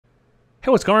Hey,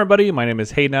 what's going on, everybody? My name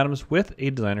is Haydn Adams with A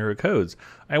Designer Who Codes.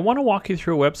 I want to walk you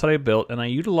through a website I built, and I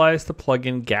utilized the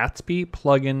plugin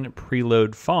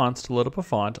gatsby-plugin-preload-fonts to load up a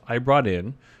font I brought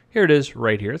in. Here it is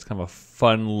right here. It's kind of a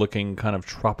fun-looking kind of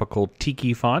tropical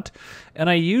tiki font, and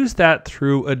I used that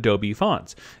through Adobe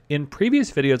Fonts. In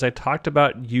previous videos, I talked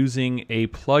about using a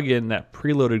plugin that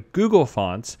preloaded Google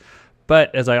Fonts,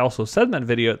 but as I also said in that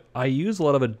video, I use a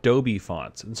lot of Adobe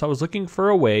fonts, and so I was looking for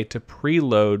a way to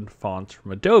preload fonts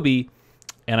from Adobe,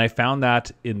 and I found that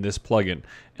in this plugin.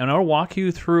 And I'll walk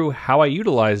you through how I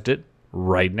utilized it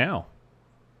right now.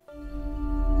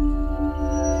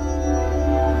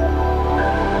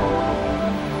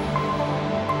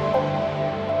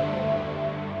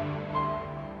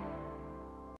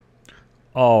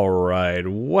 All right,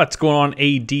 what's going on,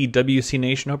 ADWC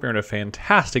Nation? Hope you're having a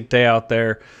fantastic day out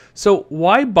there. So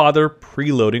why bother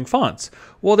preloading fonts?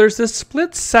 Well, there's this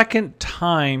split-second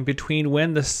time between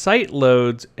when the site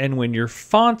loads and when your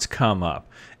fonts come up.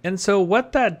 And so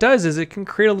what that does is it can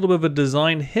create a little bit of a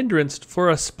design hindrance for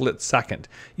a split second.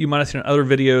 You might have seen in other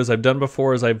videos I've done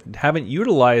before is I haven't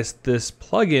utilized this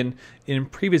plugin in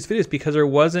previous videos because there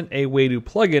wasn't a way to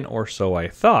plug in, or so I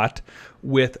thought,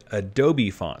 with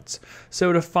Adobe Fonts.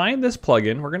 So to find this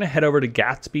plugin, we're going to head over to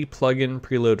Gatsby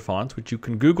Plugin-Preload-Fonts, which you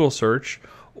can Google search,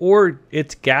 or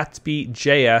it's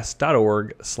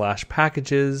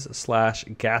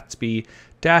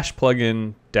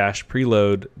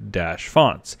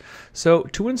gatsby.js.org/packages/gatsby-plugin-preload-fonts. So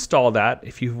to install that,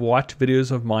 if you've watched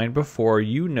videos of mine before,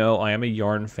 you know I am a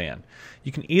Yarn fan.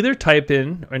 You can either type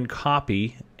in and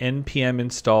copy npm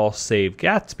install save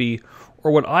Gatsby,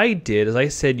 or what I did is I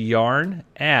said yarn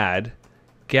add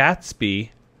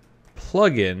Gatsby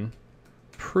plugin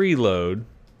preload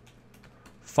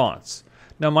fonts.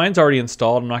 Now mine's already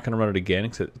installed. I'm not going to run it again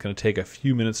because it's going to take a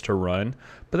few minutes to run.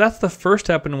 But that's the first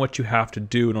step in what you have to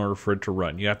do in order for it to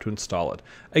run. You have to install it.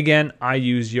 Again, I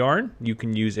use yarn. You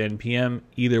can use npm.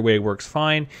 Either way works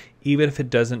fine, even if it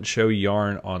doesn't show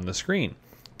yarn on the screen.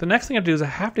 The next thing I have to do is I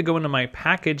have to go into my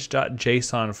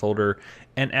package.json folder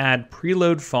and add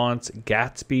preload fonts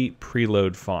Gatsby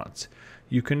preload fonts.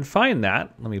 You can find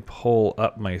that. Let me pull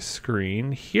up my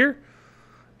screen here.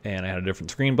 And I had a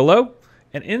different screen below.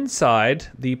 And inside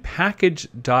the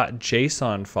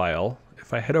package.json file,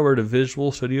 if I head over to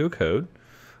Visual Studio Code,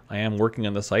 I am working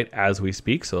on the site as we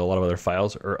speak, so a lot of other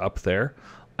files are up there.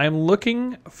 I'm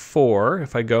looking for,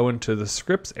 if I go into the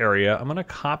scripts area, I'm going to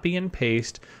copy and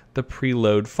paste the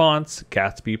preload fonts,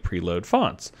 Gatsby preload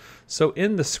fonts. So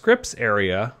in the scripts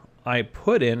area, I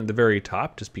put in at the very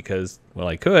top, just because, well,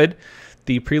 I could,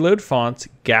 the preload fonts,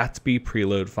 Gatsby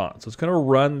preload fonts. So it's going to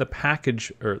run the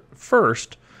package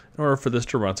first in order for this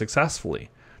to run successfully.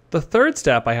 The third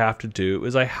step I have to do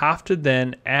is I have to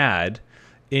then add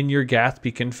in your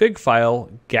Gatsby config file,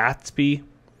 Gatsby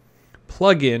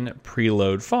plugin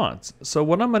preload fonts. So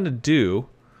what I'm going to do,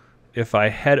 if I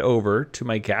head over to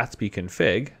my Gatsby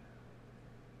config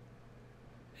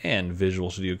and Visual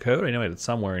Studio Code, I know I had it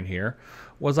somewhere in here,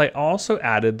 was I also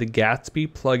added the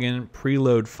Gatsby plugin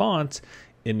preload fonts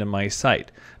into my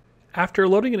site. After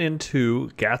loading it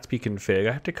into Gatsby config,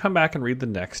 I have to come back and read the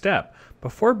next step.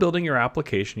 Before building your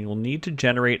application, you will need to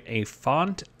generate a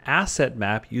font asset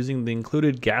map using the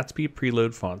included Gatsby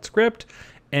preload font script,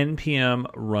 npm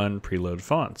run preload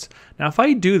fonts. Now, if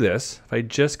I do this, if I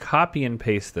just copy and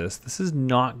paste this, this is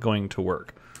not going to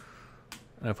work.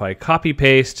 And if I copy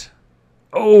paste,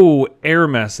 oh, error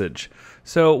message.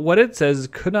 So what it says is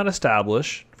could not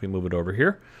establish, if we move it over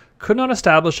here, could not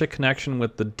establish a connection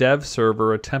with the dev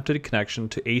server, attempted connection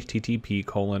to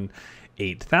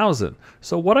http://8000.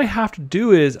 So what I have to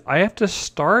do is I have to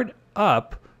start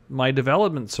up my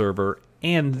development server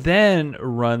and then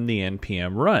run the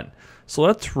npm run. So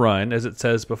let's run, as it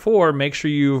says before, make sure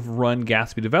you've run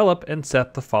Gatsby develop and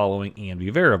set the following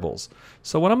env variables.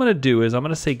 So what I'm going to do is I'm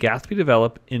going to say Gatsby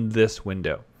develop in this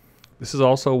window. This is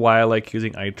also why I like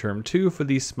using iterm2 for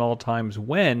these small times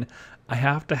when I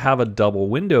have to have a double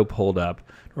window pulled up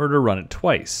in order to run it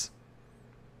twice.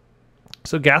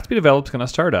 So Gatsby develop is going to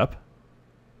start up.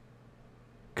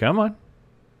 Come on.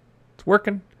 It's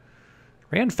working.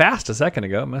 Ran fast a second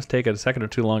ago. It must take a second or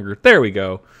two longer. There we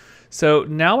go. So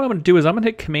now what I'm going to do is I'm going to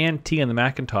hit Command T on the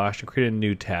Macintosh to create a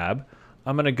new tab.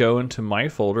 I'm going to go into my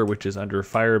folder, which is under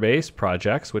Firebase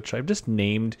projects, which I've just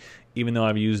named, even though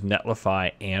I've used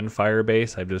Netlify and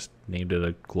Firebase, I've just named it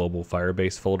a global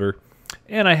Firebase folder.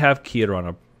 And I have Keyed on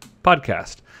a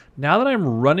podcast. Now that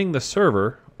I'm running the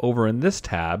server over in this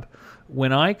tab,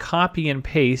 when I copy and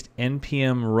paste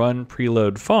npm run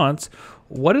preload fonts,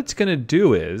 what it's going to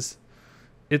do is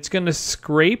it's going to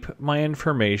scrape my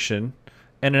information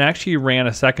and it actually ran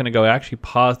a second ago. I actually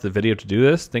paused the video to do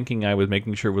this, thinking I was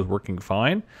making sure it was working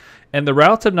fine. And the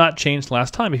routes have not changed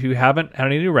last time. If you haven't had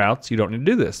any new routes, you don't need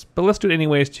to do this. But let's do it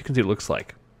anyways so you can see what it looks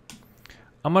like.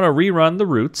 I'm going to rerun the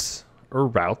routes, or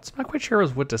routes. I'm not quite sure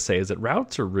what to say. Is it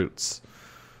routes or routes?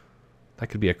 That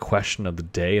could be a question of the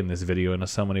day in this video in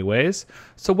so many ways.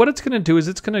 So what it's going to do is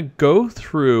it's going to go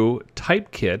through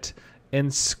typekit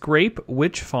and scrape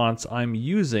which fonts I'm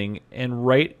using and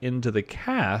write into the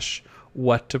cache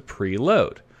what to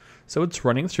preload. So it's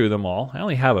running through them all. I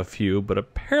only have a few, but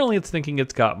apparently it's thinking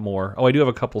it's got more. Oh, I do have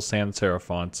a couple sans serif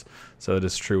fonts, so that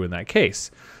is true in that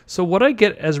case. So what I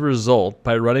get as a result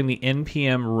by running the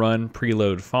npm run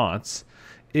preload fonts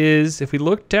is, if we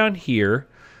look down here,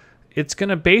 it's going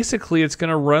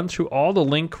to run through all the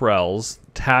link rels,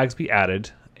 tags be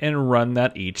added, and run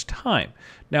that each time.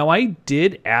 Now I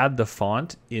did add the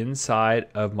font inside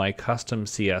of my custom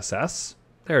CSS.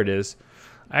 There it is.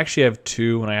 I actually have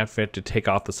two, and I have to take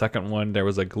off the second one. There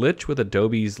was a glitch with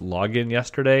Adobe's login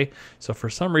yesterday, so for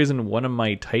some reason one of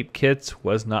my type kits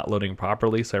was not loading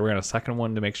properly, so I ran a second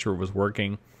one to make sure it was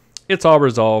working. It's all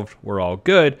resolved, we're all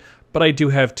good, but I do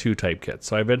have two type kits,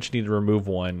 so I eventually need to remove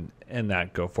one and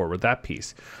go forward with that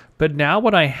piece. But now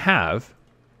what I have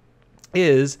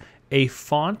is a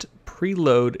font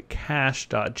preload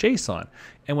cache.json,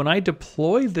 and when I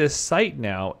deploy this site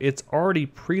now, it's already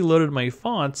preloaded my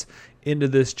fonts into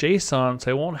this JSON, so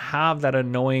I won't have that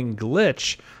annoying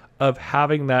glitch of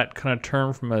having that kind of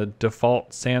turn from a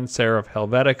default sans serif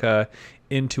Helvetica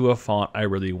into a font I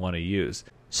really want to use.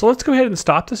 So let's go ahead and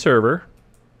stop the server,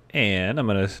 and I'm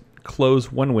going to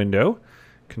close one window,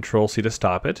 Control C to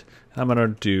stop it. I'm going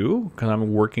to do, because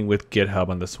I'm working with GitHub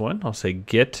on this one, I'll say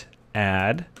git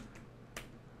add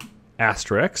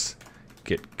asterisk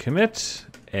git commit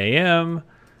am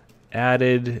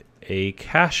added a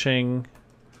caching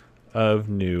of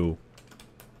new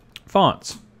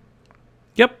fonts.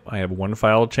 Yep, I have one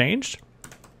file changed.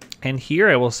 And here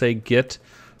I will say git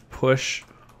push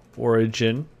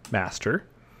origin master.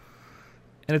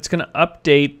 And it's going to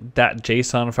update that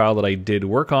JSON file that I did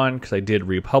work on, because I did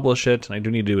republish it, and I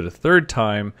do need to do it a third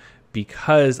time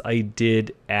because I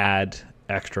did add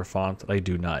extra fonts that I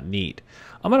do not need.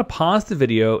 I'm going to pause the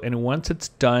video, and once it's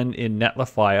done in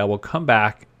Netlify, I will come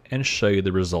back and show you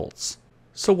the results.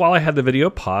 So while I had the video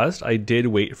paused, I did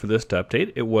wait for this to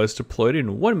update. It was deployed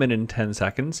in 1 minute and 10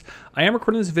 seconds. I am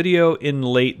recording this video in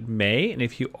late May, and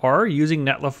if you are using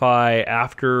Netlify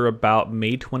after about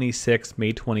May 26th,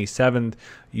 May 27th,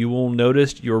 you will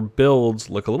notice your builds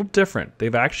look a little different.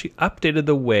 They've actually updated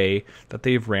the way that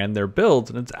they've ran their builds,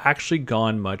 and it's actually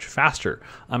gone much faster.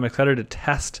 I'm excited to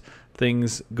test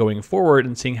things going forward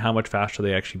and seeing how much faster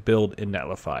they actually build in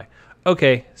Netlify.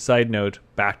 Okay, side note,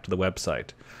 back to the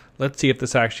website. Let's see if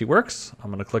this actually works.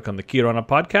 I'm going to click on the Keto on a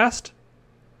Podcast.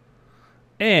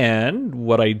 And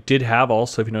what I did have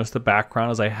also, if you notice the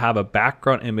background, is I have a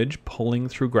background image pulling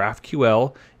through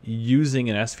GraphQL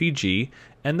using an SVG,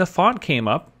 and the font came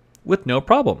up with no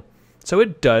problem. So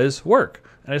it does work.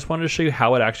 And I just wanted to show you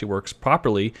how it actually works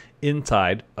properly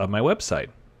inside of my website.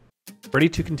 Ready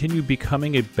to continue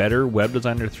becoming a better web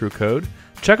designer through code?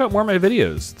 Check out more of my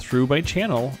videos through my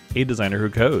channel, A Designer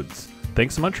Who Codes.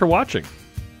 Thanks so much for watching.